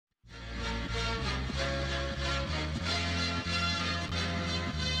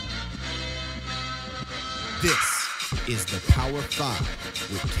This is the Power 5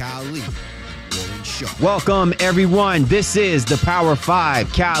 with Cal Lee, Warren Shaw. Welcome, everyone. This is the Power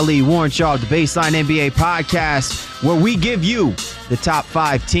 5, Cal Lee, Warren Shaw, the Baseline NBA podcast, where we give you the top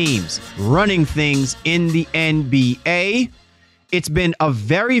 5 teams running things in the NBA. It's been a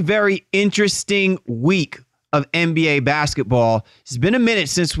very, very interesting week of NBA basketball. It's been a minute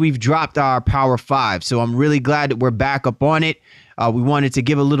since we've dropped our Power 5, so I'm really glad that we're back up on it. We wanted to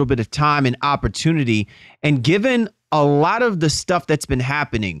give a little bit of time and opportunity, and given a lot of the stuff that's been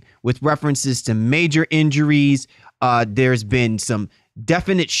happening with references to major injuries, there's been some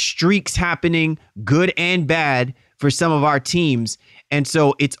definite streaks happening, good and bad, for some of our teams. And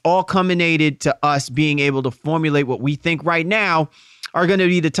so it's all culminated to us being able to formulate what we think right now are going to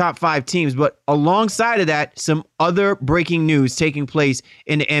be the top 5 teams. But alongside of that, some other breaking news taking place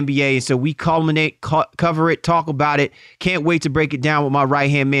in the NBA. So we culminate, cover it, talk about it. Can't wait to break it down with my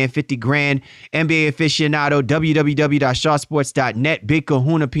right-hand man, 50 grand, NBA aficionado, www.shawsports.net, Big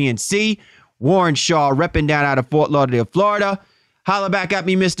Kahuna PNC, Warren Shaw, repping down out of Fort Lauderdale, Florida. Holla back at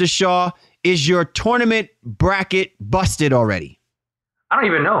me, Mr. Shaw. Is your tournament bracket busted already? I don't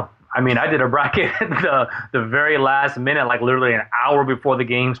even know. I mean, I did a bracket the very last minute, like literally an hour before the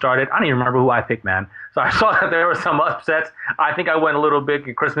game started. I don't even remember who I picked, man. So I saw that there were some upsets. I think I went a little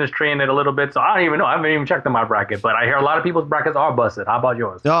bit Christmas tree in it a little bit. So I don't even know. I haven't even checked on my bracket. But I hear a lot of people's brackets are busted. How about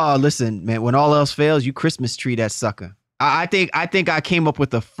yours? Oh, listen, man. When all else fails, you Christmas tree that sucker. I think I came up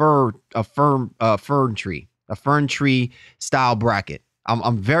with a fern tree style bracket.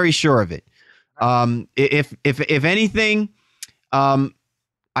 I'm very sure of it. If anything,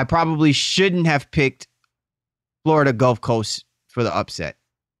 I probably shouldn't have picked Florida Gulf Coast for the upset.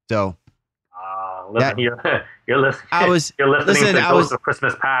 So, you're listening. You're listening to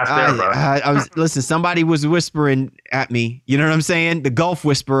Christmas past there, bro. I was listen. Somebody was whispering at me. You know what I'm saying? The Gulf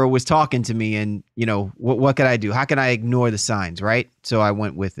Whisperer was talking to me, and you know what could I do? How can I ignore the signs, right? So I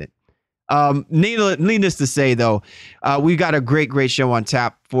went with it. Needless to say, though, we got a great show on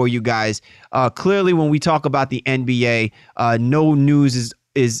tap for you guys. Clearly, when we talk about the NBA, no news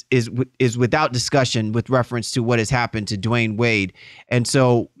is without discussion with reference to what has happened to DWade. And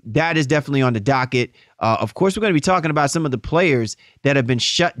so that is definitely on the docket. Of course, we're going to be talking about some of the players that have been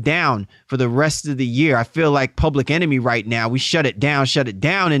shut down for the rest of the year. I feel like Public Enemy right now. We shut it down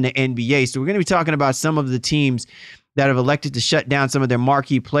in the NBA. So we're going to be talking about some of the teams that have elected to shut down some of their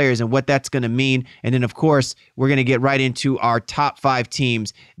marquee players and what that's going to mean. And then, of course, we're going to get right into our top 5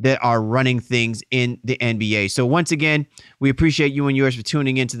 teams that are running things in the NBA. So once again, we appreciate you and yours for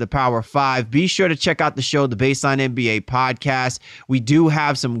tuning into the Power 5. Be sure to check out the show, the Baseline NBA podcast. We do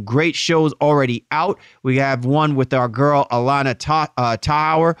have some great shows already out. We have one with our girl, Alana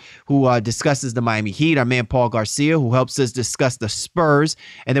Tower, who discusses the Miami Heat, our man, Paul Garcia, who helps us discuss the Spurs.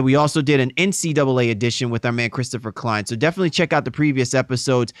 And then we also did an NCAA edition with our man, Christopher Klein. So definitely check out the previous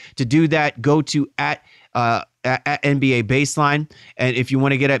episodes. To do that, go to at NBA Baseline. And if you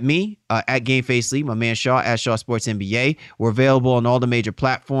want to get at me, at GameFace Lee, my man Shaw, at Shaw Sports NBA. We're available on all the major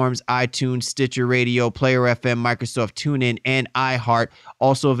platforms: iTunes, Stitcher Radio, Player FM, Microsoft TuneIn, and iHeart.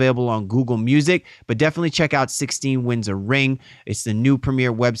 Also available on Google Music. But definitely check out 16 Wins a Ring. It's the new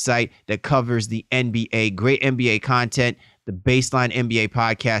premier website that covers the NBA. Great NBA content. The Baseline NBA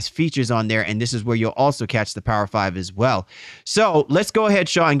podcast features on there, and this is where you'll also catch the Power 5 as well. So let's go ahead,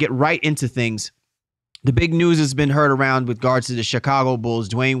 Shaw, and get right into things. The big news has been heard around with regards to the Chicago Bulls.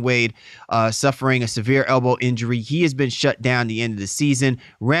 DWade suffering a severe elbow injury. He has been shut down the end of the season.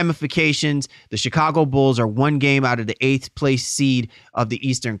 Ramifications: the Chicago Bulls are 1 game out of the 8th place seed of the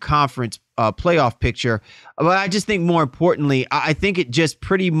Eastern Conference playoff picture. But I just think more importantly, I think it just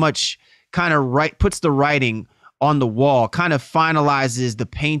pretty much kind of puts the writing on the wall, kind of finalizes the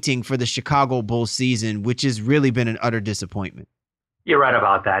painting for the Chicago Bulls season, which has really been an utter disappointment. You're right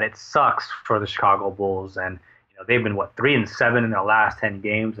about that. It sucks for the Chicago Bulls, and they've been 3-7 in their last 10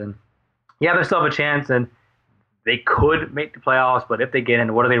 games, and yeah, they still have a chance, and they could make the playoffs. But if they get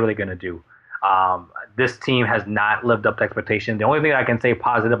in, what are they really going to do? This team has not lived up to expectation. The only thing I can say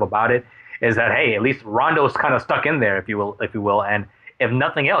positive about it is that, hey, at least Rondo's kind of stuck in there, if you will, and if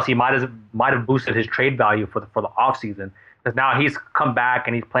nothing else, he might have boosted his trade value for the offseason, because now he's come back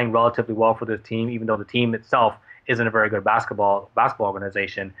and he's playing relatively well for this team, even though the team itself isn't a very good basketball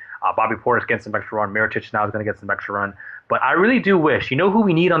organization. Bobby Porter's getting some extra run. Mirotic now is going to get some extra run. But I really do wish, who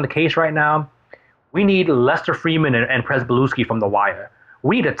we need on the case right now? We need Lester Freeman and Prez Belusky from The Wire.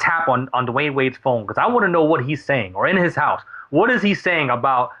 We need a tap on Dwayne Wade's phone, because I want to know what he's saying, or in his house. What is he saying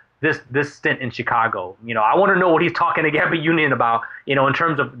about this stint in Chicago? I want to know what he's talking to Gabby Union about, in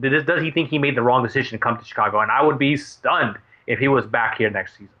terms of does he think he made the wrong decision to come to Chicago? And I would be stunned if he was back here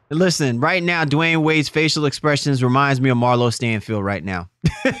next season. Listen, right now, Dwayne Wade's facial expressions reminds me of Marlo Stanfield right now,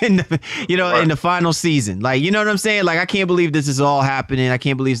 in the final season. Like, you know what I'm saying? Like, I can't believe this is all happening. I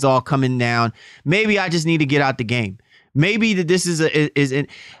can't believe it's all coming down. Maybe I just need to get out the game. Maybe that this is the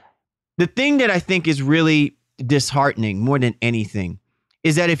thing that I think is really disheartening more than anything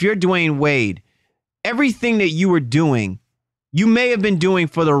is that if you're Dwayne Wade, everything that you were doing, you may have been doing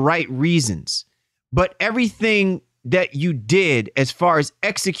for the right reasons, but everything that you did as far as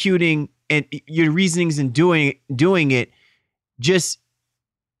executing and your reasonings and doing it, just,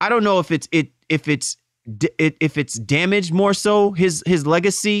 I don't know if it's damaged more so his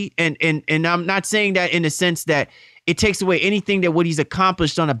legacy. And I'm not saying that in the sense that it takes away anything that what he's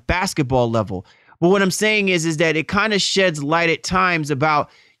accomplished on a basketball level. But what I'm saying is that it kind of sheds light at times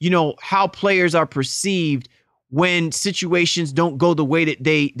about, how players are perceived when situations don't go the way that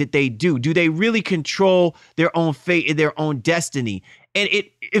they do. Do they really control their own fate and their own destiny? And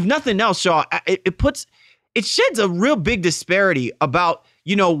if nothing else, Shaw, it sheds a real big disparity about,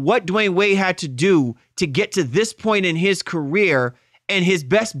 what Dwayne Wade had to do to get to this point in his career and his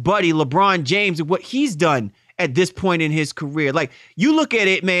best buddy, LeBron James, and what he's done at this point in his career. Like, you look at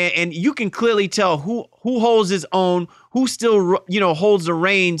it, man, and you can clearly tell who holds his own, who still, holds the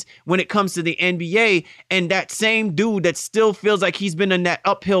reins when it comes to the NBA. And that same dude that still feels like he's been in that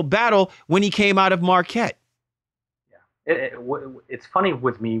uphill battle when he came out of Marquette. Yeah, it's funny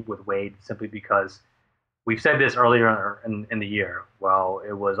with me with Wade simply because we've said this earlier in the year. Well,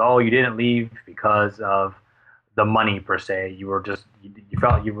 it was, you didn't leave because of the money per se. You were just, you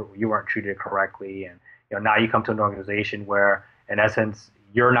felt you weren't treated correctly. And, now you come to an organization where, in essence,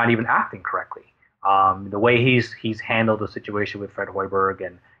 you're not even acting correctly. The way he's handled the situation with Fred Hoiberg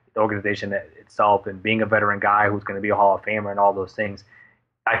and the organization itself, and being a veteran guy who's going to be a Hall of Famer and all those things,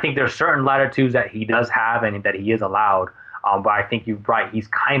 I think there's certain latitudes that he does have and that he is allowed. But I think you're right. He's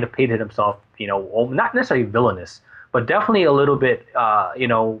kind of painted himself, not necessarily villainous, but definitely a little bit,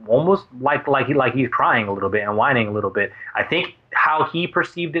 almost like he's crying a little bit and whining a little bit. I think how he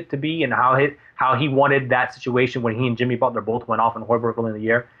perceived it to be and how he wanted that situation when he and Jimmy Butler both went off in Hoiberg early in the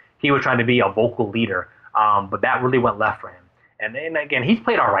year, he was trying to be a vocal leader, but that really went left for him. And again, he's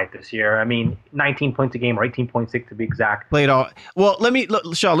played all right this year. I mean, 19 points a game, or 18.6 to be exact. Played all well.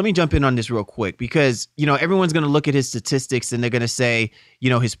 Shaw, let me jump in on this real quick because everyone's going to look at his statistics and they're going to say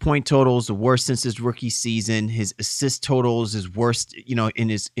his point totals the worst since his rookie season. His assist totals is worst in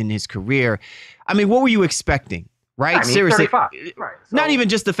his career. I mean, what were you expecting? Right? I mean, Seriously. 35. Right. So, not even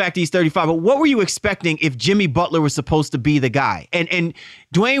just the fact he's 35, but what were you expecting if Jimmy Butler was supposed to be the guy? And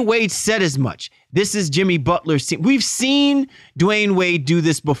Dwayne Wade said as much. This is Jimmy Butler's team. We've seen Dwayne Wade do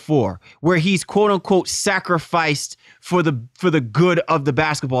this before, where he's quote unquote sacrificed for the good of the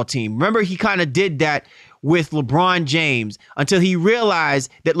basketball team. Remember, he kind of did that with LeBron James until he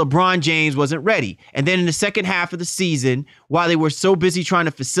realized that LeBron James wasn't ready. And then in the second half of the season, while they were so busy trying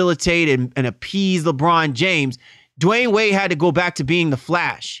to facilitate and appease LeBron James, Dwayne Wade had to go back to being the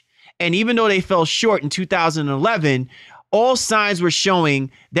Flash. And even though they fell short in 2011, all signs were showing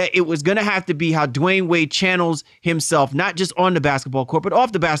that it was going to have to be how Dwayne Wade channels himself, not just on the basketball court, but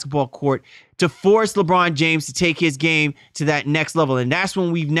off the basketball court, to force LeBron James to take his game to that next level. And that's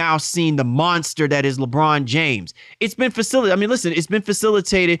when we've now seen the monster that is LeBron James. It's been facilitated. I mean, listen, it's been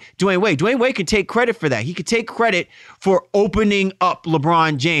facilitated Dwayne Wade. Dwayne Wade can take credit for that. He could take credit for opening up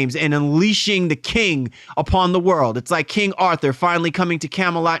LeBron James and unleashing the king upon the world. It's like King Arthur finally coming to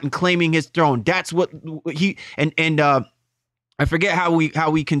Camelot and claiming his throne. That's what he I forget how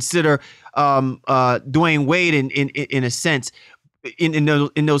we consider Dwayne Wade in a sense in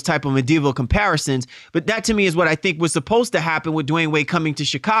those type of medieval comparisons, but that to me is what I think was supposed to happen with Dwayne Wade coming to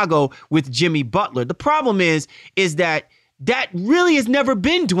Chicago with Jimmy Butler. The problem is that really has never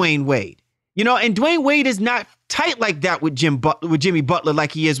been Dwayne Wade, and Dwayne Wade is not tight like that with Jimmy Butler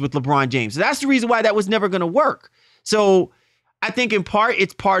like he is with LeBron James. So that's the reason why that was never going to work. So I think in part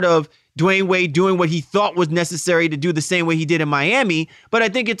it's part of Dwayne Wade doing what he thought was necessary to do the same way he did in Miami. But I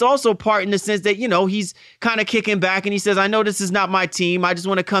think it's also part in the sense that, he's kind of kicking back and he says, I know this is not my team. I just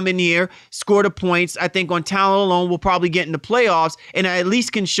want to come in here, score the points. I think on talent alone, we'll probably get in the playoffs. And I at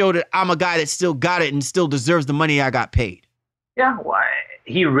least can show that I'm a guy that still got it and still deserves the money I got paid. Yeah, well,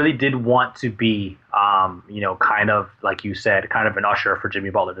 he really did want to be, kind of, like you said, kind of an usher for Jimmy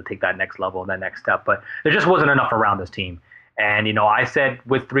Butler to take that next level and that next step. But there just wasn't enough around this team. And, I said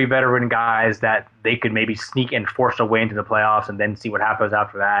with three veteran guys that they could maybe sneak and force their way into the playoffs and then see what happens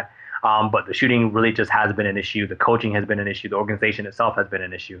after that. But the shooting really just has been an issue. The coaching has been an issue. The organization itself has been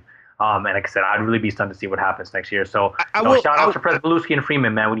an issue. And like I said, I'd really be stunned to see what happens next year. So shout out to Presbeluski and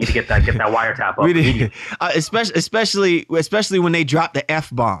Freeman, man. We need to get that wiretap up. Especially when they drop the F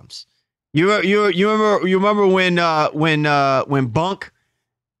bombs. You remember when Bunk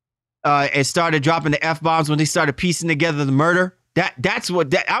it started dropping the F bombs when they started piecing together the murder. That's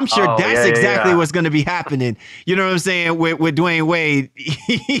I'm sure exactly what's going to be happening. You know what I'm saying? With DWade,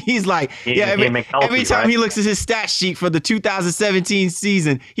 he's like, every time he looks at his stat sheet for the 2017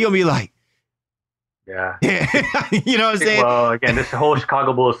 season, he'll be like, yeah. You know what I'm saying? Well, again, this whole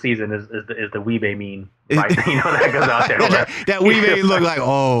Chicago Bulls season is the Weebay meme, right? You know that goes out there. that Weebay look like,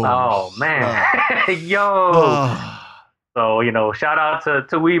 oh man, yo. Oh. So, shout out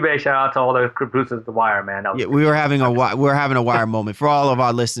to Weebay, shout out to all the producers of The Wire, man. We're having a Wire moment. For all of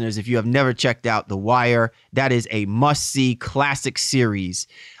our listeners, if you have never checked out The Wire, that is a must-see classic series.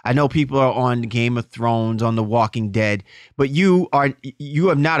 I know people are on Game of Thrones, on The Walking Dead, but you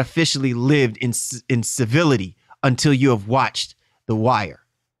have not officially lived in civility until you have watched The Wire.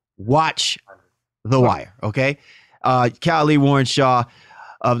 Watch The Wire, okay? Cal Lee Warren Shaw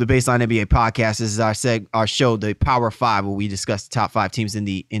of the Baseline NBA podcast. This is our show, the Power Five, where we discuss the top 5 teams in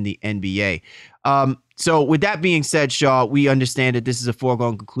the NBA. So with that being said, Shaw, we understand that this is a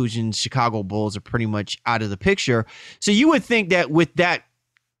foregone conclusion. Chicago Bulls are pretty much out of the picture. So you would think that with that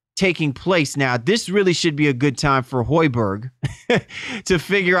taking place now, this really should be a good time for Hoiberg to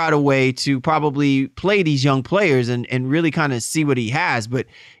figure out a way to probably play these young players and really kind of see what he has. But,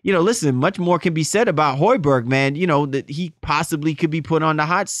 listen, much more can be said about Hoiberg, man, that he possibly could be put on the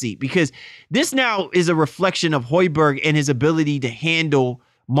hot seat, because this now is a reflection of Hoiberg and his ability to handle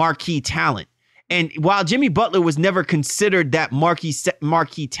marquee talent. And while Jimmy Butler was never considered that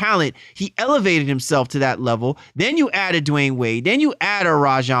marquee talent, he elevated himself to that level. Then you add a DWade, then you add a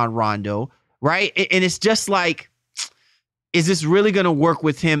Rajon Rondo, right? And it's just like, is this really going to work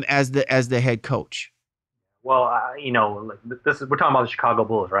with him as the head coach? Well, we're talking about the Chicago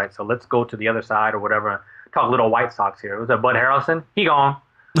Bulls, right? So let's go to the other side or whatever. Talk little White Sox here. Was that Bud Harrelson? He gone.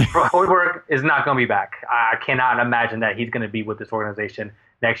 Hoiberg is not going to be back. I cannot imagine that he's going to be with this organization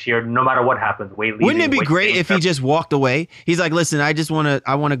next year, no matter what happens. Wouldn't it be great if he just walked away? He's like, listen, I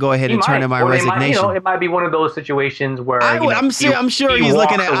want to go ahead and turn in my resignation. It might be one of those situations where I'm sure he's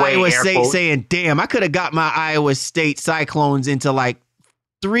looking at Iowa State saying, damn, I could have got my Iowa State Cyclones into like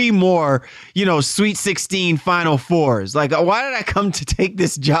 3 more, Sweet 16 Final Fours. Like, why did I come to take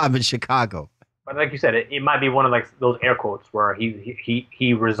this job in Chicago? But like you said, it might be one of like those air quotes where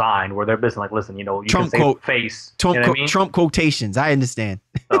he resigned, where they're basically like, listen, you Trump can say face. Trump quotations. I understand.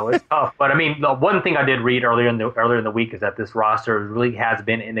 So it's tough. But I mean, the one thing I did read earlier in the week is that this roster really has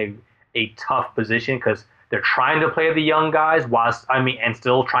been in a tough position because they're trying to play the young guys and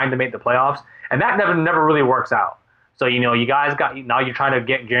still trying to make the playoffs, and that never really works out. So you guys now you're trying to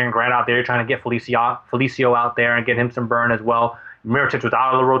get Jaren Grant out there, you're trying to get Felicio out there and get him some burn as well. Mirotic was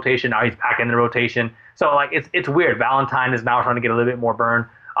out of the rotation. Now he's back in the rotation. So, it's weird. Valentine is now trying to get a little bit more burn.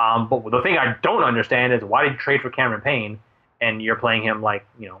 But the thing I don't understand is why did you trade for Cameron Payne and you're playing him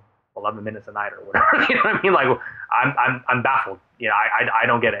 11 minutes a night or whatever? You know what I mean? Like, I'm baffled. I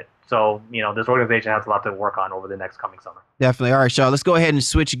don't get it. So, this organization has a lot to work on over the next coming summer. Definitely. All right, Shaw, let's go ahead and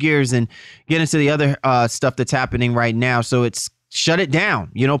switch gears and get into the other stuff that's happening right now. So it's shut it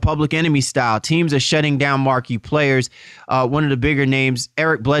down, Public Enemy style. Teams are shutting down marquee players. One of the bigger names,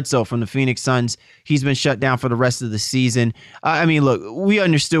 Eric Bledsoe from the Phoenix Suns, he's been shut down for the rest of the season. Look, we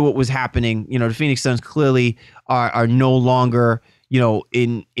understood what was happening. The Phoenix Suns clearly are no longer,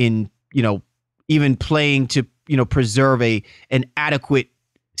 in even playing to, preserve an adequate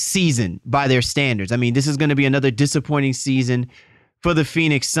season by their standards. This is going to be another disappointing season for the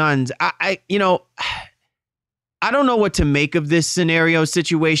Phoenix Suns. I don't know what to make of this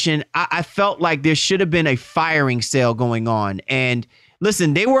situation. I felt like there should have been a firing sale going on. And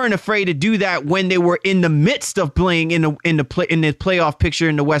listen, they weren't afraid to do that when they were in the midst of playing in the playoff picture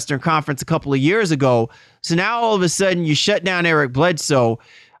in the Western Conference a couple of years ago. So now all of a sudden you shut down Eric Bledsoe.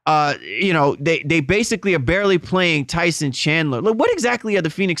 They basically are barely playing Tyson Chandler. Look, what exactly are the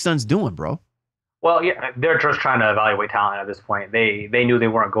Phoenix Suns doing, bro? Well, yeah, they're just trying to evaluate talent at this point. They knew they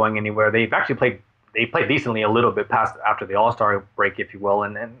weren't going anywhere. They've actually played. They played decently a little bit past after the All-Star break, if you will,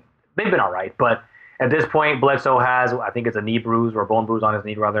 and they've been all right. But at this point, Bledsoe has, I think it's a knee bruise or a bone bruise on his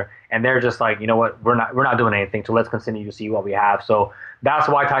knee, rather, and they're just like, you know what, we're not doing anything, so let's continue to see what we have. So that's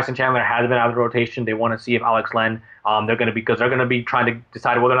why Tyson Chandler has been out of the rotation. They want to see if Alex Len, they're going to be trying to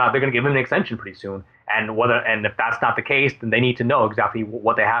decide whether or not they're going to give him an extension pretty soon. And if that's not the case, then they need to know exactly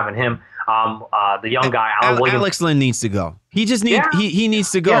what they have in him. The young guy, Alan Williams. Alex Lynn needs to go. He just needs he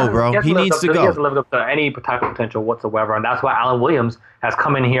needs to go, bro. He needs to go. He has to live up to any type of potential whatsoever, and that's why Alan Williams has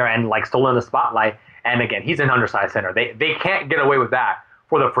come in here and like stolen the spotlight. And again, he's an undersized center. They can't get away with that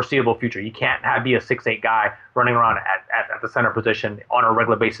for the foreseeable future. You can't be a 6'8" guy running around at the center position on a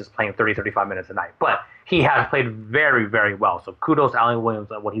regular basis playing 30, 35 minutes a night. But he has played very, very well. So kudos to Alan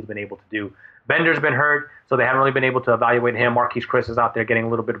Williams on what he's been able to do. Bender's been hurt, so they haven't really been able to evaluate him. Marquise Chris is out there getting a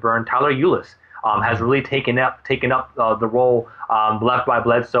little bit burned. Tyler Eulis has really taken up the role left by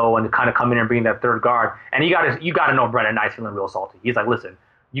Bledsoe and kind of come in and being that third guard. And you got to know Brandon Knight's feeling real salty. He's like, listen,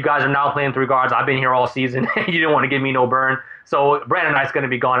 you guys are now playing three guards. I've been here all season. You didn't want to give me no burn. So Brandon Knight's going to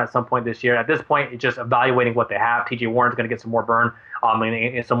be gone at some point this year. At this point, it's just evaluating what they have. TJ Warren's going to get some more burn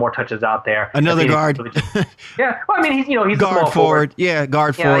and some more touches out there. Another guard. Yeah. Well, I mean, he's guard a small forward. Yeah,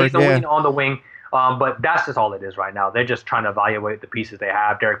 guard forward. He's on the wing. But that's just all it is right now. They're just trying to evaluate the pieces they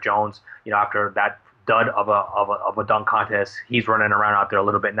have. Derek Jones, after that dud of a dunk contest, he's running around out there a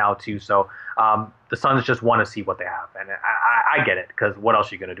little bit now too. So the Suns just want to see what they have, and I get it, because what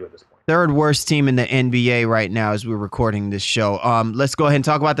else are you going to do at this point? Third worst team in the NBA right now as we're recording this show. Let's go ahead and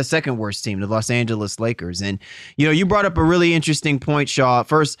talk about the second worst team, the Los Angeles Lakers. And you brought up a really interesting point, Shaw.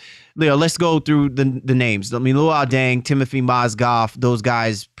 First, let's go through the names. I mean, Luol Deng, Timothy Mozgov, those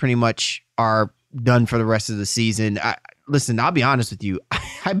guys pretty much are done for the rest of the season. Listen, I'll be honest with you.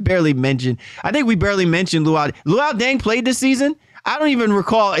 I think we barely mentioned Luol Deng played this season. I don't even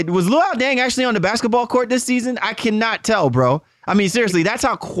recall. Was Luol Deng actually on the basketball court this season? I cannot tell, bro. I mean, seriously, that's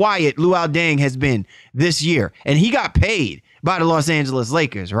how quiet Luol Deng has been this year. And he got paid by the Los Angeles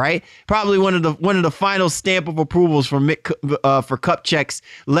Lakers, right? Probably one of the final stamp of approvals for Kupchak's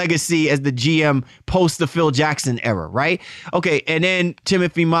legacy as the GM post the Phil Jackson era, right? Okay, and then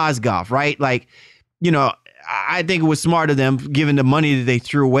Timothy Mozgov, right? Like, I think it was smart of them, given the money that they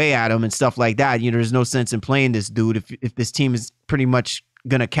threw away at him and stuff like that. There's no sense in playing this dude if this team is pretty much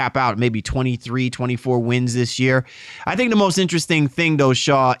going to cap out maybe 23, 24 wins this year. I think the most interesting thing, though,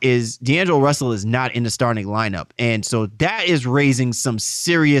 Shaw, is D'Angelo Russell is not in the starting lineup. And so that is raising some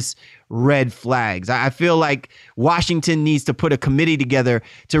serious red flags. I feel like Washington needs to put a committee together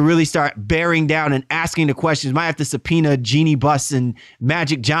to really start bearing down and asking the questions. Might have to subpoena Jeannie Buss and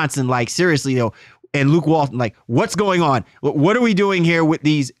Magic Johnson, like, seriously, though, and Luke Walton, like, what's going on? What are we doing here with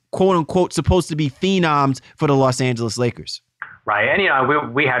these quote unquote supposed to be phenoms for the Los Angeles Lakers? Right.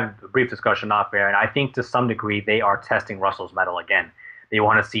 And, we had a brief discussion off air, and I think to some degree they are testing Russell's mettle again. They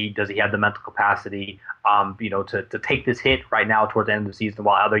want to see, does he have the mental capacity, to take this hit right now towards the end of the season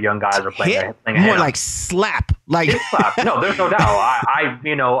while other young guys are playing more like slap. Like slap. No, there's no doubt.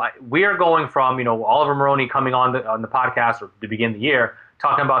 We are going from, Oliver Maroney coming on the podcast or to begin the year,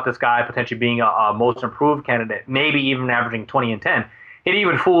 talking about this guy potentially being a most improved candidate, maybe even averaging 20 and 10. It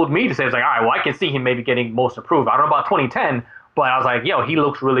even fooled me to say, it's like, all right, well, I can see him maybe getting most improved. I don't know about 2010, but I was like, he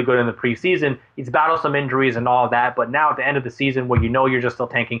looks really good in the preseason. He's battled some injuries and all of that, but now at the end of the season where you're just still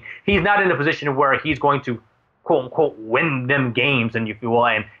tanking, he's not in a position where he's going to, quote unquote, win them games and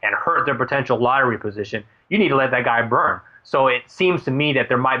hurt their potential lottery position. You need to let that guy burn. So it seems to me that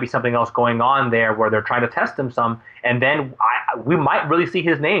there might be something else going on there where they're trying to test him some, and then we might really see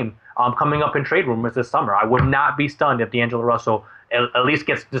his name coming up in trade rumors this summer. I would not be stunned if D'Angelo Russell at least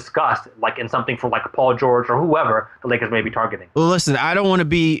gets discussed, like in something for like Paul George or whoever the Lakers may be targeting. Well, listen, I don't want to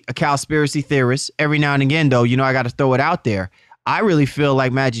be a conspiracy theorist. Every now and again, though, I got to throw it out there. I really feel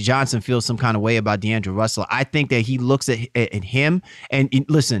like Magic Johnson feels some kind of way about D'Angelo Russell. I think that he looks at him, and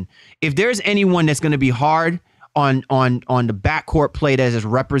listen, if there's anyone that's going to be hard on the backcourt plate as a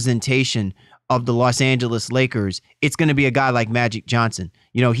representation of the Los Angeles Lakers, it's going to be a guy like Magic Johnson.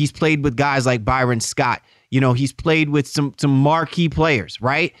 He's played with guys like Byron Scott. He's played with some marquee players,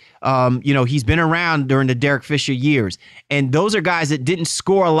 right? He's been around during the Derek Fisher years. And those are guys that didn't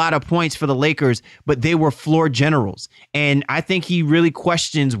score a lot of points for the Lakers, but they were floor generals. And I think he really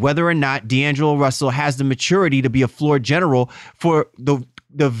questions whether or not D'Angelo Russell has the maturity to be a floor general for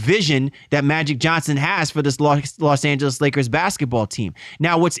the vision that Magic Johnson has for this Los Angeles Lakers basketball team.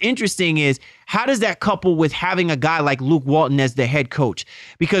 Now, what's interesting is, how does that couple with having a guy like Luke Walton as the head coach?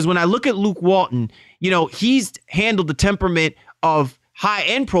 Because when I look at Luke Walton, he's handled the temperament of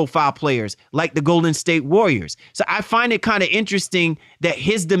high-end profile players like the Golden State Warriors. So I find it kind of interesting that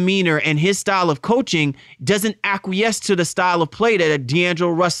his demeanor and his style of coaching doesn't acquiesce to the style of play that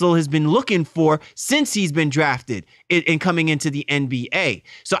D'Angelo Russell has been looking for since he's been drafted and coming into the NBA.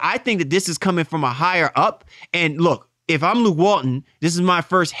 So I think that this is coming from a higher up. And look, if I'm Luke Walton, this is my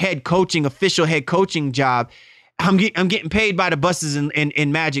first official head coaching job. I'm getting paid by the buses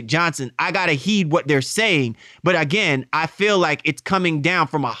in Magic Johnson. I got to heed what they're saying. But again, I feel like it's coming down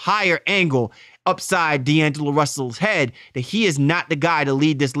from a higher angle upside D'Angelo Russell's head that he is not the guy to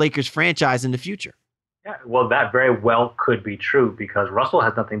lead this Lakers franchise in the future. Yeah, well, that very well could be true because Russell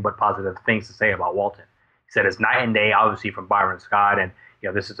has nothing but positive things to say about Walton. He said it's night and day, obviously, from Byron Scott. And,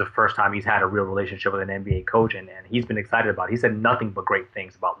 this is the first time he's had a real relationship with an NBA coach, and he's been excited about it. He said nothing but great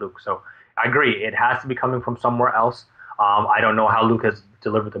things about Luke. So I agree. It has to be coming from somewhere else. I don't know how Luke has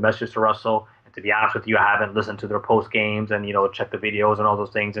delivered the message to Russell. And to be honest with you, I haven't listened to their post games and, check the videos and all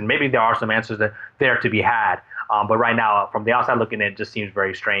those things. And maybe there are some answers that there to be had. But right now, from the outside looking in, it just seems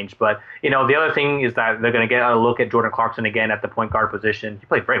very strange. But, the other thing is that they're going to get a look at Jordan Clarkson again at the point guard position. He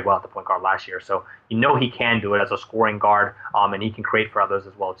played very well at the point guard last year. So, he can do it as a scoring guard, and he can create for others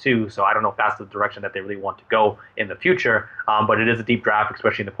as well, too. So I don't know if that's the direction that they really want to go in the future. But it is a deep draft,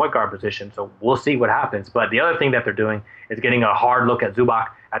 especially in the point guard position. So we'll see what happens. But the other thing that they're doing is getting a hard look at Zubac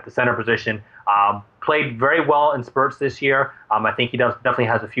at the center position. Played very well in spurts this year. I think he definitely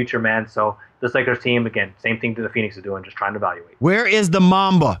has a future, man. So this Lakers team, again, same thing that the Phoenix is doing, just trying to evaluate. Where is the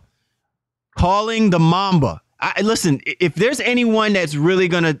Mamba? Calling the Mamba. Listen, if there's anyone that's really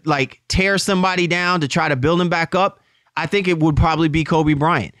going to tear somebody down to try to build him back up, I think it would probably be Kobe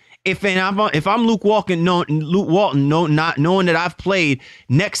Bryant. If I'm Luke Walton, not knowing that I've played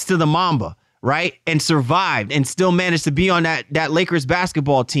next to the Mamba, right, and survived and still managed to be on that Lakers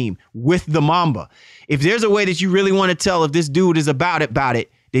basketball team with the Mamba. If there's a way that you really want to tell if this dude is about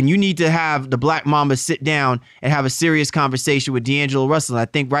it, then you need to have the Black Mamba sit down and have a serious conversation with D'Angelo Russell. And I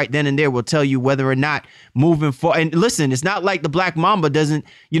think right then and there will tell you whether or not moving forward. And listen, it's not like the Black Mamba doesn't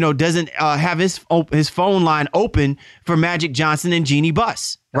have his phone line open for Magic Johnson and Jeannie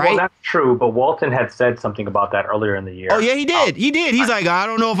Buss. Right? Well, that's true, but Walton had said something about that earlier in the year. Oh, yeah, he did. He's like, I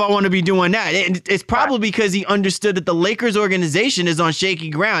don't know if I want to be doing that. And it's probably because he understood that the Lakers organization is on shaky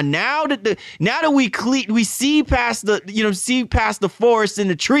ground. Now that we see past the forest and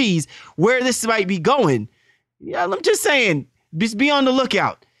the trees where this might be going. Yeah, I'm just saying, just be on the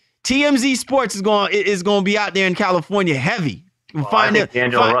lookout. TMZ Sports is going to be out there in California heavy. I think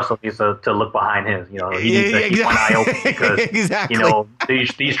D'Angelo Russell needs to look behind his. He needs to keep one eye open because exactly.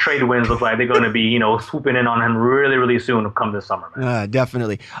 These trade wins look like they're going to be swooping in on him really, really soon come this summer, man.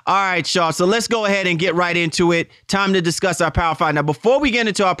 Definitely. All right, Shaw. So let's go ahead and get right into it. Time to discuss our Power Five. Now, before we get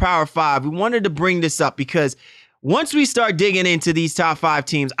into our Power Five, we wanted to bring this up because once we start digging into these top five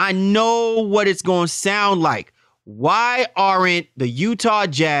teams, I know what it's going to sound like. Why aren't the Utah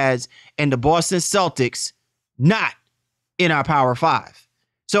Jazz and the Boston Celtics not in our Power Five?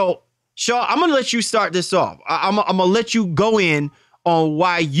 So, Shaw, I'm going to let you start this off. I'm going to let you go in on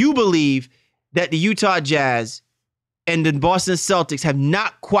why you believe that the Utah Jazz and the Boston Celtics have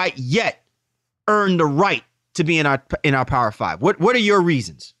not quite yet earned the right to be in our Power Five. What are your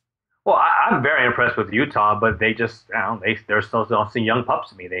reasons? Well, I'm very impressed with Utah, but they just, they're still some young pups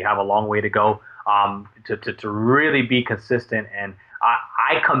to me. They have a long way to go to really be consistent, and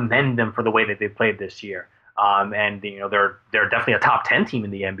I commend them for the way that they played this year. And they're definitely a top 10 team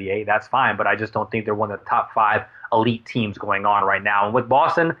in the NBA. That's fine, but I just don't think they're one of the top 5 elite teams going on right now. And with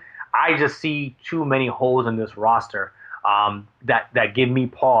Boston, I just see too many holes in this roster that give me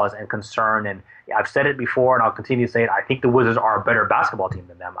pause and concern. And I've said it before, and I'll continue to say it. I think the Wizards are a better basketball team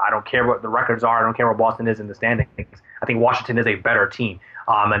than them. I don't care what the records are. I don't care where Boston is in the standings. I think Washington is a better team.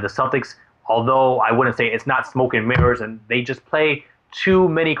 And the Celtics, although I wouldn't say it's not smoke and mirrors, and they just play too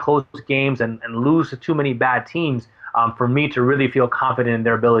many close games and lose to too many bad teams for me to really feel confident in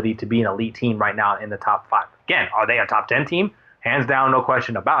their ability to be an elite team right now in the top 5. Again, are they a top 10 team? Hands down, no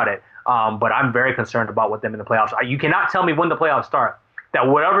question about it. But I'm very concerned about what them in the playoffs. You cannot tell me when the playoffs start that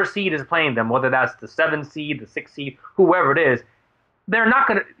whatever seed is playing them, whether that's the 7th seed, the 6th seed, whoever it is, they're not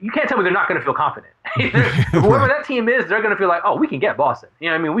going to – you can't tell me they're not going to feel confident. Whoever that team is, they're going to feel like, oh, we can get Boston. You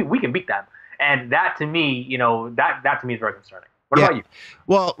know what I mean? We can beat them. And that to me, that to me is very concerning. What about you?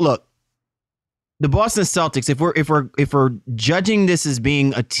 Well, look, the Boston Celtics, if we're judging this as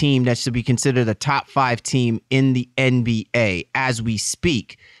being a team that should be considered a top 5 team in the NBA as we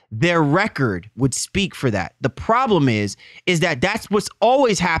speak, their record would speak for that. The problem is that that's what's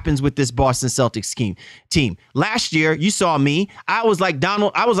always happens with this Boston Celtics team. Last year, you saw me. I was like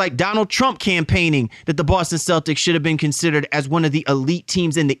Donald Trump campaigning that the Boston Celtics should have been considered as one of the elite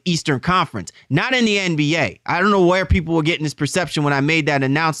teams in the Eastern Conference, not in the NBA. I don't know where people were getting this perception when I made that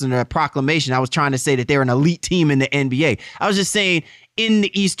announcement or that proclamation. I was trying to say that they're an elite team in the NBA. I was just saying in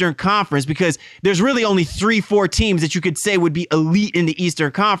the Eastern Conference, because there's really only 3-4 teams that you could say would be elite in the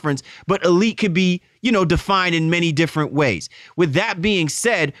Eastern Conference, but elite could be, defined in many different ways. With that being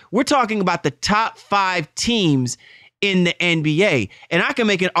said, we're talking about the top 5 teams in the NBA. And I can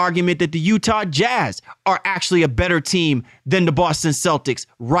make an argument that the Utah Jazz are actually a better team than the Boston Celtics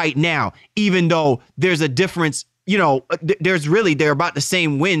right now, even though there's a difference. They're about the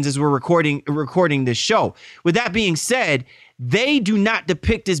same wins as we're recording this show. With that being said, they do not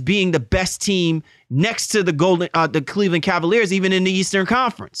depict as being the best team next to the Cleveland Cavaliers, even in the Eastern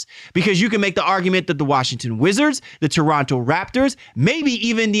Conference, because you can make the argument that the Washington Wizards, the Toronto Raptors, maybe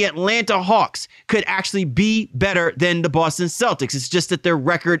even the Atlanta Hawks could actually be better than the Boston Celtics. It's just that their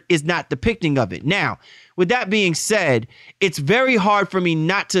record is not depicting of it. Now, with that being said, it's very hard for me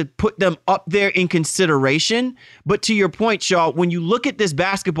not to put them up there in consideration. But to your point, Shaw, when you look at this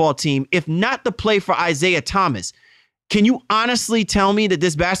basketball team, if not the play for Isaiah Thomas, can you honestly tell me that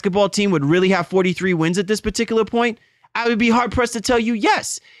this basketball team would really have 43 wins at this particular point? I would be hard pressed to tell you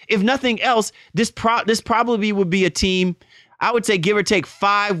yes. If nothing else, this probably would be a team, I would say, give or take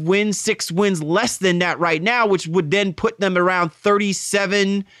 5 wins, 6 wins less than that right now, which would then put them around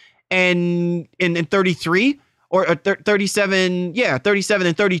 37 and 33 or 37. Yeah, 37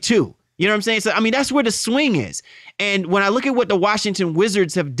 and 32. You know what I'm saying? So, I mean, that's where the swing is. And when I look at what the Washington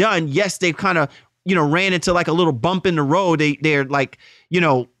Wizards have done, yes, they've kind of, ran into like a little bump in the road. They're like,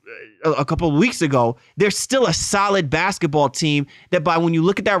 a couple of weeks ago. They're still a solid basketball team that when you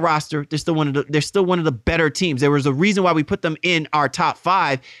look at that roster, they're still one of the better teams. There was a reason why we put them in our top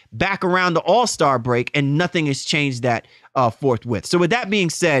 5 back around the All-Star break, and nothing has changed that forthwith. So with that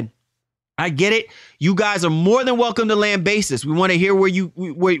being said, I get it. You guys are more than welcome to land basis. We want to hear where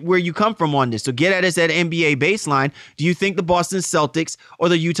you come from on this. So get at us at NBA Baseline. Do you think the Boston Celtics or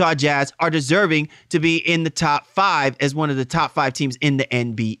the Utah Jazz are deserving to be in the top 5 as one of the top 5 teams in the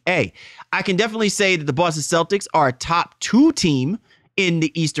NBA? I can definitely say that the Boston Celtics are a top 2 team in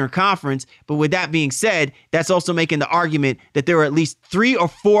the Eastern Conference. But with that being said, that's also making the argument that there are at least 3 or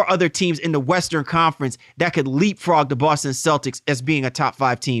 4 other teams in the Western Conference that could leapfrog the Boston Celtics as being a top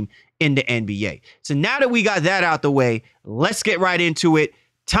 5 team in the NBA. So now that we got that out the way, let's get right into it.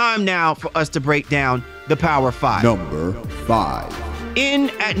 Time now for us to break down the Power 5. Number 5. In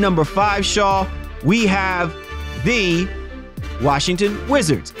at number 5, Shaw, we have the Washington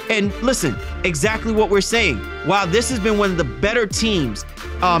Wizards. And listen, exactly what we're saying. While this has been one of the better teams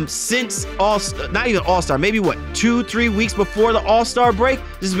since not even All-Star, maybe 2-3 weeks before the All-Star break,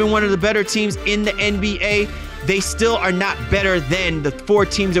 this has been one of the better teams in the NBA. They still are not better than the 4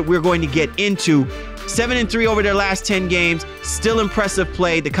 teams that we're going to get into. 7-3 over their last 10 games. Still impressive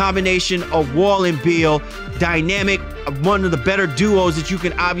play. The combination of Wall and Beal, dynamic, one of the better duos that you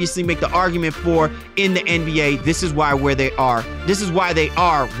can obviously make the argument for in the NBA. This is why where they are. This is why they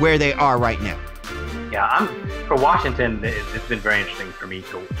are where they are right now. Yeah, for Washington, it's been very interesting for me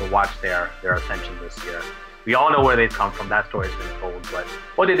to watch their ascension this year. We all know where they've come from. That story's been told. But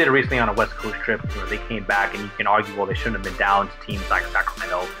what they did recently on a West Coast trip, they came back, and you can argue, well, they shouldn't have been down to teams like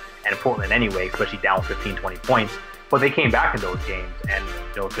Sacramento and Portland anyway, especially down 15, 20 points. But they came back in those games, and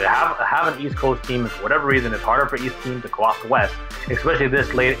to have an East Coast team, for whatever reason, it's harder for East teams to go off the West, especially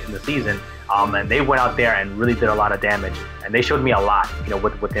this late in the season. And they went out there and really did a lot of damage, and they showed me a lot,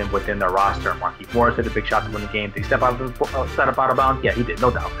 within their roster. Marquee Morris hit a big shot to win the game. Did he step out of bounds? Yeah, he did,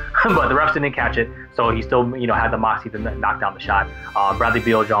 no doubt. But the refs didn't catch it, so he still, had the moxie to knock down the shot. Bradley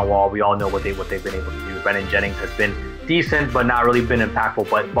Beal, John Wall, we all know what they've been able to do. Brennan Jennings has been decent, but not really been impactful.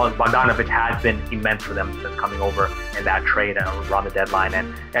 But Bogdanovic has been immense for them since coming over in that trade around the deadline.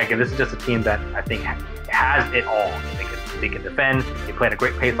 And again, this is just a team that I think has it all. They can defend. They play at a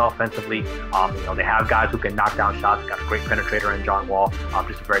great pace offensively. They have guys who can knock down shots. Got a great penetrator in John Wall.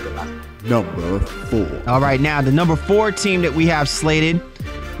 Just a very good basketball. Number 4. All right, now the number 4 team that we have slated.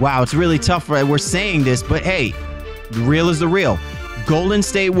 Wow, it's really tough. We're saying this, but hey, the real is the real. Golden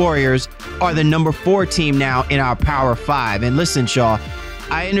State Warriors are the number 4 team now in our Power 5. And listen, Shaw,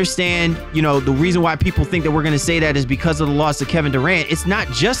 I understand, the reason why people think that we're going to say that is because of the loss of Kevin Durant. It's not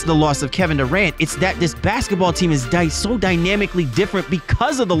just the loss of Kevin Durant. It's that this basketball team is so dynamically different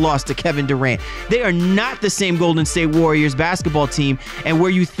because of the loss to Kevin Durant. They are not the same Golden State Warriors basketball team. And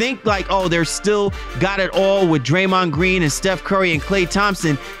where you think like, oh, they're still got it all with Draymond Green and Steph Curry and Klay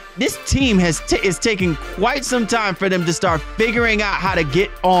Thompson, this team is taking quite some time for them to start figuring out how to get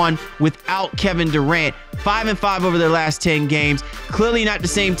on without Kevin Durant. 5-5 over their last 10 games. Clearly not the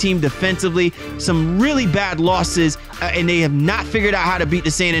same team defensively. Some really bad losses, and they have not figured out how to beat the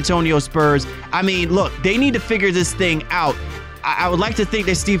San Antonio Spurs. I mean, look, they need to figure this thing out. I would like to think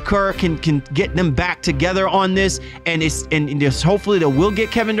that Steve Kerr can get them back together on this, and just hopefully they will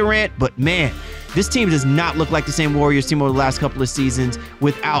get Kevin Durant. But man, this team does not look like the same Warriors team over the last couple of seasons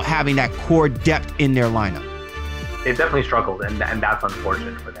without having that core depth in their lineup. They've definitely struggled, and that's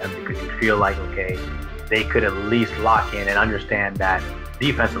unfortunate for them because you feel like, okay, they could at least lock in and understand that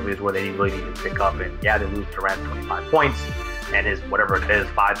defensively is where they really need to pick up. And yeah, they lose Durant 25 points and his whatever it is,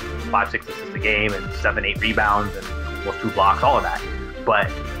 5-6 assists a game and 7-8 rebounds and almost 2 blocks, all of that.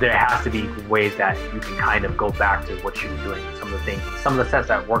 But there has to be ways that you can kind of go back to what you were doing, some of the things, some of the sets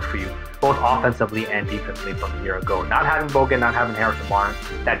that worked for you, both offensively and defensively from a year ago. Not having Bogut, not having Harrison Barnes,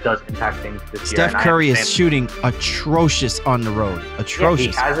 that does impact things this year. Steph Curry is shooting atrocious on the road.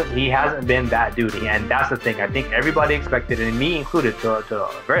 Atrocious. Yeah, he hasn't been that dude. And that's the thing. I think everybody expected, and me included to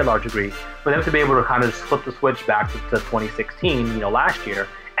a very large degree, for them to be able to kind of flip the switch back to 2016, last year,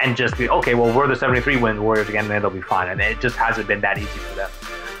 and just be, okay, well, we're the 73-win Warriors again, and they'll be fine. And it just hasn't been that easy for them.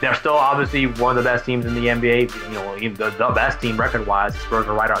 They're still obviously one of the best teams in the NBA, even the best team record-wise. Spurs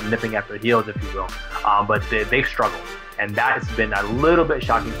are right out nipping at their heels, if you will. But they've struggled. And that has been a little bit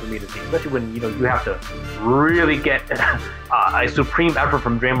shocking for me to see, especially when, you have to really get a supreme effort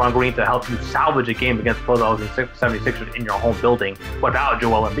from Draymond Green to help you salvage a game against the Philadelphia 76ers in your home building without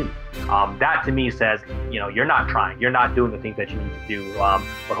Joel Embiid. That to me says, you're not trying. You're not doing the things that you need to do.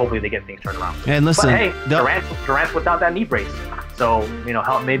 But hopefully they get things turned around. And listen, but hey, Durant's without that knee brace. So,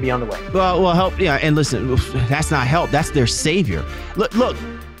 help may be on the way. Well, help, yeah. And listen, that's not help. That's their savior. Look,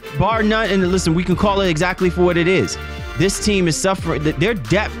 bar none, and listen, we can call it exactly for what it is. This team is suffering. Their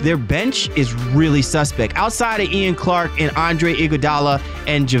depth, their bench is really suspect. Outside of Ian Clark and Andre Iguodala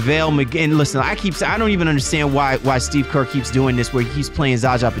and JaVale McGee. And listen, I don't even understand why Steve Kerr keeps doing this, where he keeps playing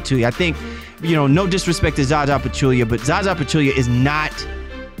Zaza Pachulia. I think, no disrespect to Zaza Pachulia, but Zaza Pachulia is not.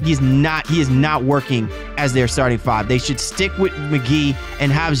 He is not working as their starting five. They should stick with McGee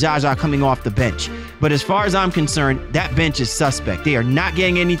and have Zaza coming off the bench. But as far as I'm concerned, that bench is suspect. They are not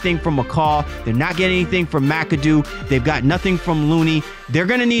getting anything from McCall. They're not getting anything from McAdoo. They've got nothing from Looney. They're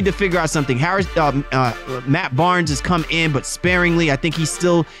going to need to figure out something. Matt Barnes has come in, but sparingly. I think he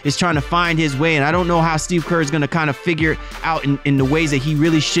still is trying to find his way, and I don't know how Steve Kerr is going to kind of figure out in the ways that he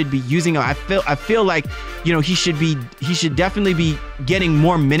really should be using it. I feel like, he should definitely be getting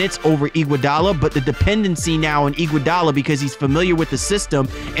more minutes over Iguodala, but the dependency now on Iguodala, because he's familiar with the system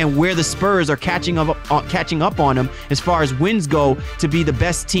and where the Spurs are catching up on him as far as wins go, to be the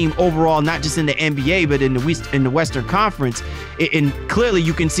best team overall, not just in the NBA but in the Western Conference. And clearly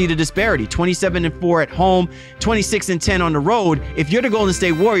you can see the disparity: 27-4 at home, 26-10 on the road. If you're the Golden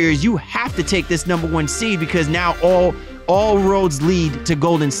State Warriors, you have to take this #1 seed, because now all roads lead to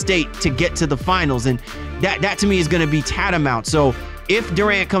Golden State to get to the finals, and that to me is going to be tantamount. So if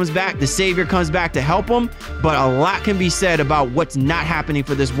Durant comes back, the savior comes back to help him, but a lot can be said about what's not happening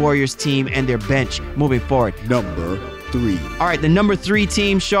for this Warriors team and their bench moving forward. Number 3. All right, the number 3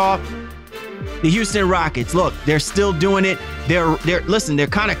 team, Shaw, the Houston Rockets. Look, they're still doing it. They're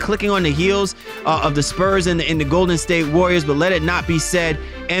kind of clicking on the heels of the Spurs and the Golden State Warriors, but let it not be said,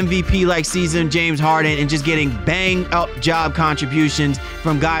 MVP-like season, James Harden, and just getting bang-up job contributions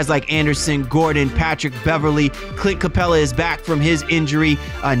from guys like Anderson, Gordon, Patrick Beverley. Clint Capella is back from his injury.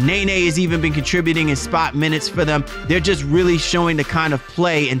 Nene has even been contributing in spot minutes for them. They're just really showing the kind of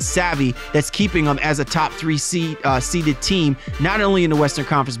play and savvy that's keeping them as a top 3 seeded team, not only in the Western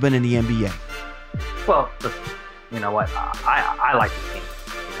Conference, but in the NBA. Well, you know what? I like this team.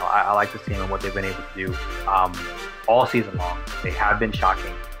 I like this team and what they've been able to do all season long. They have been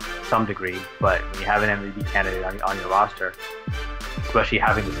shocking to some degree, but when you have an MVP candidate on your roster, especially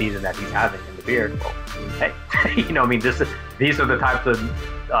having the season that he's having in the beard, well, hey, these are the types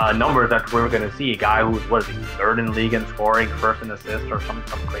of numbers that we're going to see. A guy who's, third in the league in scoring, first in assists, or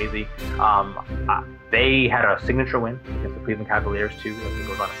something crazy. They had a signature win against the Cleveland Cavaliers too. I think it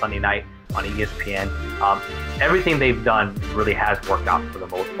was on a Sunday night on ESPN. Everything they've done really has worked out for the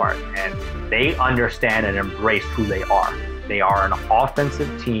most part, and they understand and embrace who they are. They are an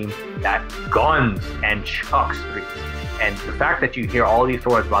offensive team that guns and chucks threes. And the fact that you hear all these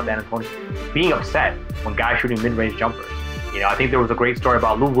stories about Dan Antonio being upset when guys shooting mid-range jumpers. I think there was a great story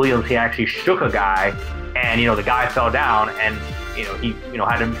about Lou Williams. He actually shook a guy, and the guy fell down, and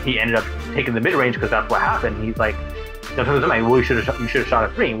he ended up taking the mid-range because that's what happened. He's like, well, you should have shot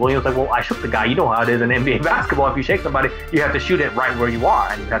a 3. And Williams like, well, I shook the guy. You know how it is in NBA basketball. If you shake somebody, you have to shoot it right where you are,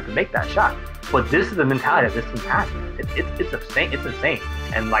 and you have to make that shot. But this is the mentality that this team has. It's insane. It's insane.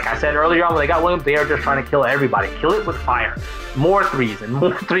 And like I said earlier on, when they got Williams, they are just trying to kill everybody. Kill it with fire. More threes and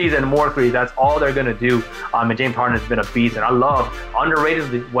more threes and more threes. That's all they're going to do. And James Harden has been a beast. And I love,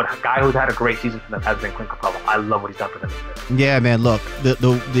 underrated, what a guy who's had a great season for them has been Clint Capella. I love what he's done for them. Yeah, man, look,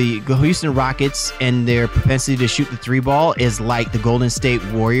 the Houston Rockets and their propensity to shoot the three ball is like the Golden State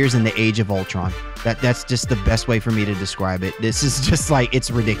Warriors in the Age of Ultron. That's just the best way for me to describe it. This is just like, it's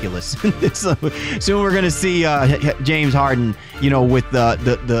ridiculous. Soon we're going to see James Harden, with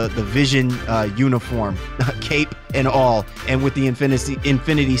the Vision uniform, cape and all, and with the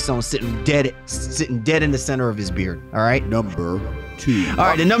Infinity Stone sitting dead in the center of his beard. All right. Number 2. All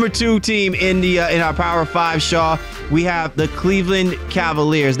right, the number 2 team in our Power 5, Shaw, we have the Cleveland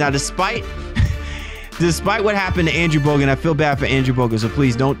Cavaliers. Now, despite what happened to Andrew Bogut, I feel bad for Andrew Bogut, so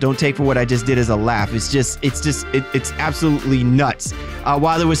please don't take for what I just did as a laugh. It's absolutely nuts.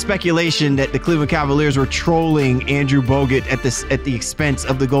 While there was speculation that the Cleveland Cavaliers were trolling Andrew Bogut at the expense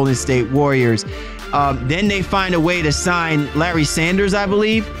of the Golden State Warriors, then they find a way to sign Larry Sanders, I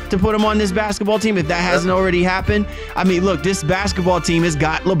believe, to put him on this basketball team, if that hasn't already happened. I mean, look, this basketball team has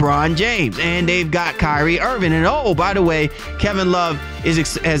got LeBron James, and they've got Kyrie Irving, and oh, by the way, Kevin Love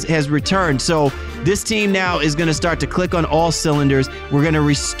has returned. So this team now is going to start to click on all cylinders. We're going to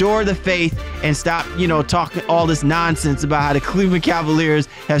restore the faith and stop, talking all this nonsense about how the Cleveland Cavaliers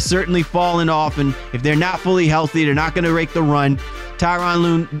have certainly fallen off, and if they're not fully healthy, they're not going to rake the run.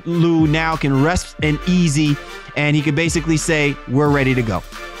 Tyronn Lue now can rest and easy, and he can basically say, we're ready to go.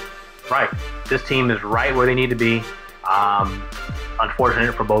 Right. This team is right where they need to be.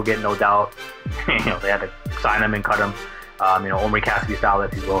 Unfortunate for Bogut, no doubt. They had to sign him and cut him. Omri Cassidy style,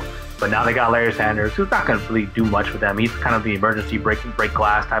 if you will. But now they got Larry Sanders, who's not going to really do much for them. He's kind of the emergency break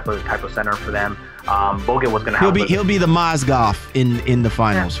glass type of center for them. Bogut was going to he'll be the Mozgov in the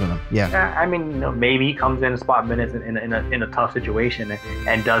finals for them. Yeah. I mean, maybe he comes in spot minutes in a tough situation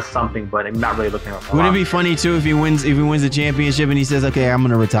and does something, but I'm not really looking for. Wouldn't it be funny too if he wins the championship and he says, "Okay, I'm going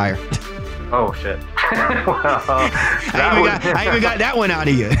to retire." Oh shit! I even got that one out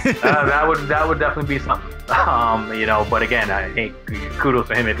of you. that would definitely be something. But again, hey, kudos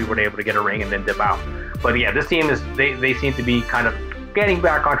to him if he were able to get a ring and then dip out. But yeah, this team they seem to be kind of getting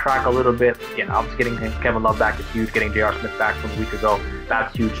back on track a little bit. Obviously getting Kevin Love back is huge. Getting J.R. Smith back from a week ago,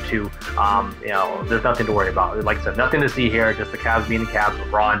 that's huge too. There's nothing to worry about. Like I said, nothing to see here. Just the Cavs being the Cavs.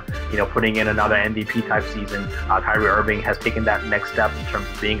 LeBron, putting in another MVP type season. Kyrie Irving has taken that next step in terms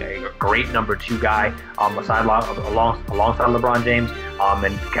of being a great number 2 guy alongside LeBron James. And the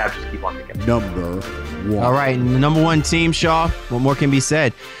Cavs just keep on taking. Number 1. All right, and the number 1 team, Shaw, what more can be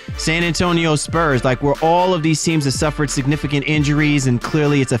said? San Antonio Spurs, like where all of these teams have suffered significant injuries, and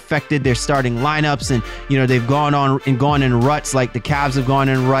clearly it's affected their starting lineups, and they've gone in ruts, like the Cavs have gone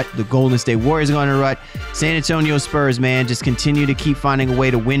in rut, the Golden State Warriors have gone in rut. San Antonio Spurs, man, just continue to keep finding a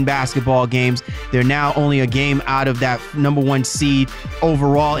way to win basketball games. They're now only a game out of that number 1 seed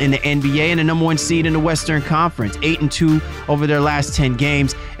overall in the NBA and the number 1 seed in the Western Conference, 8-2 over their last 10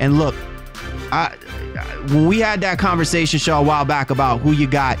 games. And look, when we had that conversation, Shaw, a while back about who you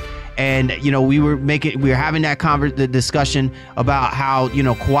got, and we were having that discussion about how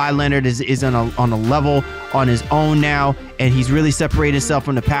Kawhi Leonard is on a level on his own now, and he's really separated himself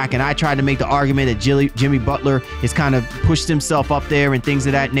from the pack. And I tried to make the argument that Jimmy Butler has kind of pushed himself up there and things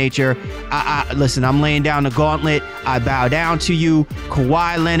of that nature. Listen, I'm laying down the gauntlet. I bow down to you,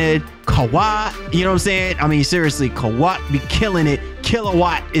 Kawhi Leonard. Kawhi, you know what I'm saying? I mean, seriously, Kawhi be killing it.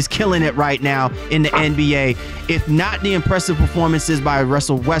 Kilowatt is killing it right now in the NBA. If not the impressive performances by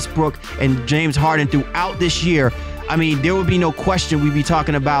Russell Westbrook and James Harden throughout this year, I mean, there would be no question we'd be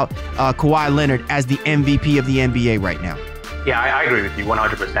talking about Kawhi Leonard as the MVP of the NBA right now. Yeah, I agree with you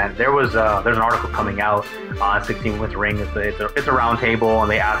 100%. There's an article coming out on 16 Wins Ring. It's a round table, and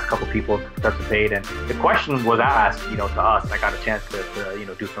they asked a couple people to participate, and the question was asked, to us, and I got a chance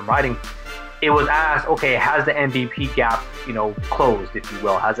to do some writing. It was asked, okay, has the MVP gap, closed, if you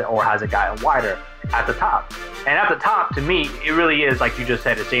will, has it gotten wider at the top? And at the top, to me, it really is, like you just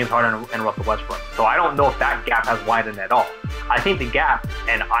said, it's James Harden and Russell Westbrook. So I don't know if that gap has widened at all. I think the gap,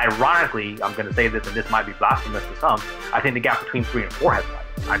 and ironically, I'm going to say this, and this might be blasphemous to some, I think the gap between 3 and 4 has widened.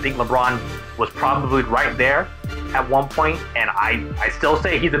 I think LeBron was probably right there at one point, and I still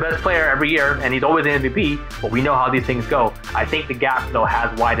say he's the best player every year, and he's always an MVP, but we know how these things go. I think the gap, though,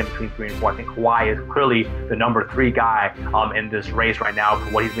 has widened between 3 and 4. I think Kawhi is clearly the number 3 guy in this race right now for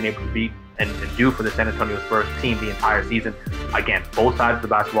what he's been able to beat and do for the San Antonio Spurs team the entire season. again, both sides of the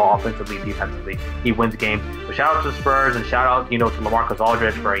basketball, offensively, defensively, he wins games. But shout out to the Spurs and shout out, to LaMarcus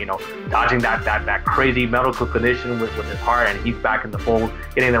Aldridge for, dodging that crazy medical condition with his heart, and he's back in the fold,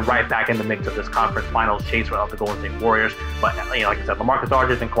 getting them right back in the mix of this conference finals chase without the Golden State Warriors. But, like I said, LaMarcus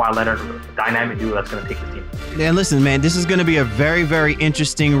Aldridge and Kawhi Leonard, the dynamic duo that's going to take this team. And listen, man, this is going to be a very, very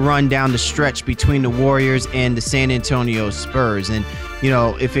interesting run down the stretch between the Warriors and the San Antonio Spurs. And,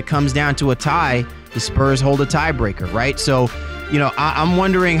 if it comes down to a tie, the Spurs hold a tiebreaker, right? So, I'm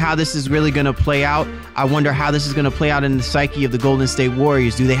wondering how this is really going to play out. I wonder how this is going to play out in the psyche of the Golden State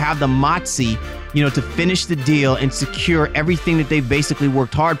Warriors. Do they have the moxie, to finish the deal and secure everything that they've basically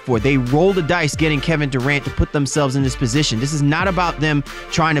worked hard for? They rolled the dice getting Kevin Durant to put themselves in this position. This is not about them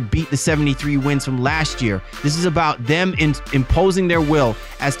trying to beat the 73 wins from last year. This is about them imposing their will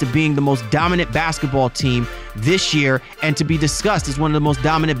as to being the most dominant basketball team this year and to be discussed as one of the most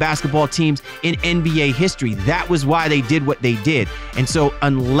dominant basketball teams in NBA history. That was why they did what they did. And so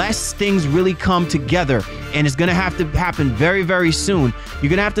unless things really come together, and it's going to have to happen very, very soon, you're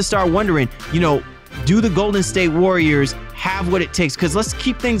going to have to start wondering, do the Golden State Warriors have what it takes? Because let's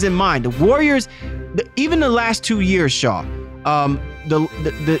keep things in mind. The Warriors, even the last 2 years, Shaw,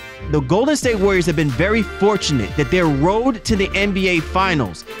 the Golden State Warriors have been very fortunate that their road to the NBA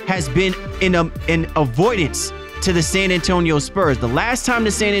Finals has been in avoidance to the San Antonio Spurs. The last time the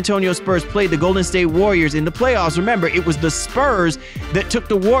San Antonio Spurs played the Golden State Warriors in the playoffs, remember, it was the Spurs that took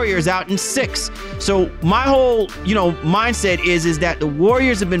the Warriors out in 6. So my whole, mindset is that the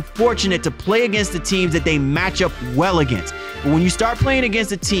Warriors have been fortunate to play against the teams that they match up well against. But when you start playing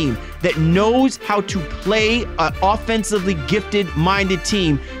against a team that knows how to play an offensively gifted-minded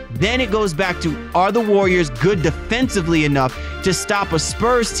team, then it goes back to, are the Warriors good defensively enough to stop a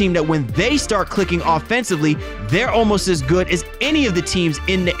Spurs team that when they start clicking offensively, they're almost as good as any of the teams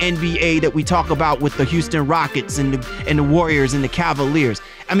in the NBA that we talk about with the Houston Rockets and the Warriors and the Cavaliers.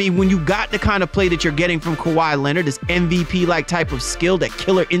 I mean, when you got the kind of play that you're getting from Kawhi Leonard, this MVP-like type of skill, that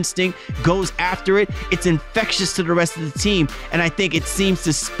killer instinct, goes after it, it's infectious to the rest of the team. And I think it seems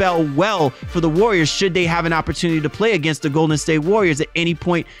to spell well for the Warriors should they have an opportunity to play against the Golden State Warriors at any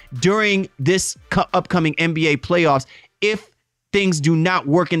point during this upcoming NBA playoffs, if things do not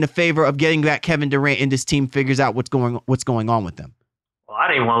work in the favor of getting back Kevin Durant and this team figures out what's going on with them. Well, I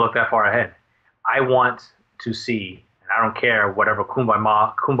don't even want to look that far ahead. I want to see, and I don't care whatever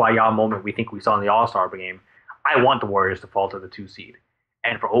kumbaya moment we think we saw in the All-Star game, I want the Warriors to fall to the 2 seed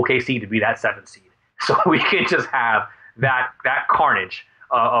and for OKC to be that 7 seed. So we can just have that carnage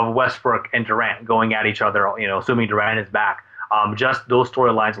of Westbrook and Durant going at each other, assuming Durant is back. Just those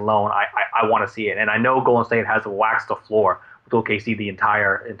storylines alone, I want to see it. And I know Golden State has waxed the floor with OKC the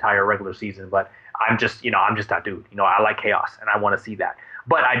entire regular season, but I'm just that dude. I like chaos, and I want to see that.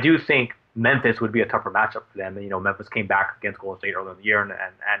 But I do think Memphis would be a tougher matchup for them. Memphis came back against Golden State earlier in the year, and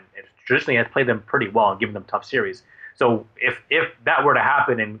it traditionally has played them pretty well and given them tough series. So if that were to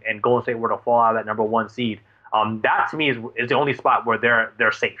happen and Golden State were to fall out of that number 1 seed, that to me is the only spot where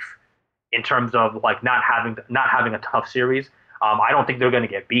they're safe in terms of like not having a tough series. I don't think they're going to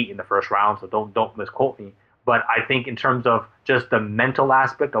get beat in the first round, so don't misquote me. But I think in terms of just the mental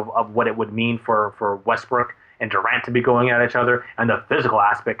aspect of what it would mean for Westbrook and Durant to be going at each other, and the physical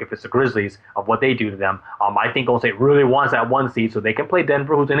aspect, if it's the Grizzlies, of what they do to them, I think Golden State really wants that 1 seed so they can play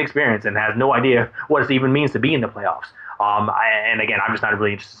Denver, who's inexperienced and has no idea what it even means to be in the playoffs. And again, I'm just not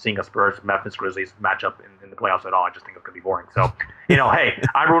really interested in seeing a Spurs-Memphis Grizzlies matchup in the playoffs at all. I just think it's going to be boring. So, hey,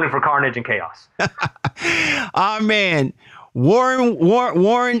 I'm rooting for carnage and chaos. Oh, man.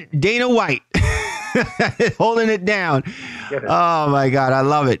 Warren Dana White holding it down. Oh, my God. I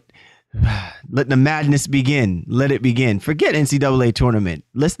love it. Let the madness begin. Let it begin. Forget NCAA tournament.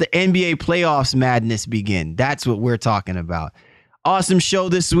 Let the NBA playoffs madness begin. That's what we're talking about. Awesome show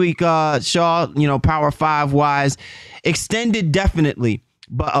this week, Shaw, Power 5 wise. Extended definitely,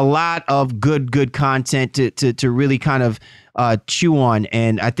 but a lot of good content to really kind of chew on.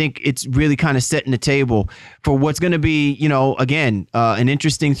 And I think it's really kind of setting the table for what's going to be, again, an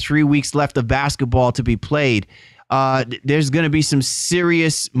interesting 3 weeks left of basketball to be played. There's going to be some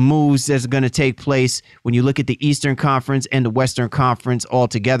serious moves that's going to take place when you look at the Eastern Conference and the Western Conference all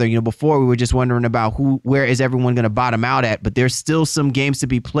together. Before we were just wondering about where is everyone going to bottom out at, but there's still some games to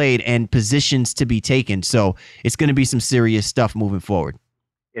be played and positions to be taken. So it's going to be some serious stuff moving forward.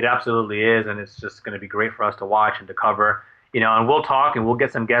 It absolutely is, and it's just going to be great for us to watch and to cover. And we'll talk and we'll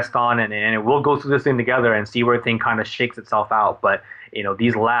get some guests on and we'll go through this thing together and see where everything kind of shakes itself out. But,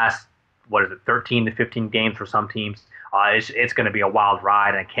 these last what is it, 13 to 15 games for some teams. It's going to be a wild ride,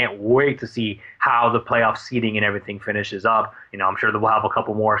 and I can't wait to see how the playoff seeding and everything finishes up. I'm sure that we'll have a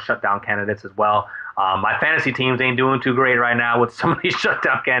couple more shutdown candidates as well. My fantasy teams ain't doing too great right now with some of these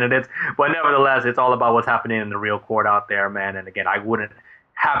shutdown candidates, but nevertheless, it's all about what's happening in the real court out there, man. And again, I wouldn't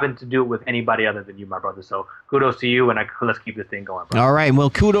happen to do it with anybody other than you, my brother. So kudos to you, and let's keep this thing going, bro. All right. Well,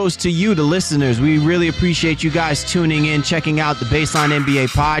 kudos to you, the listeners. We really appreciate you guys tuning in, checking out the Baseline NBA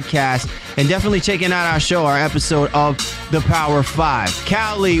podcast, and definitely checking out our show, our episode of The Power 5.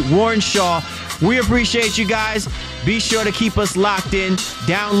 Cali, Warren Shaw, we appreciate you guys. Be sure to keep us locked in.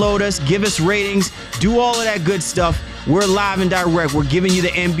 Download us, give us ratings, do all of that good stuff. We're live and direct. We're giving you the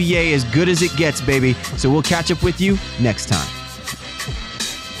NBA as good as it gets, baby. So we'll catch up with you next time.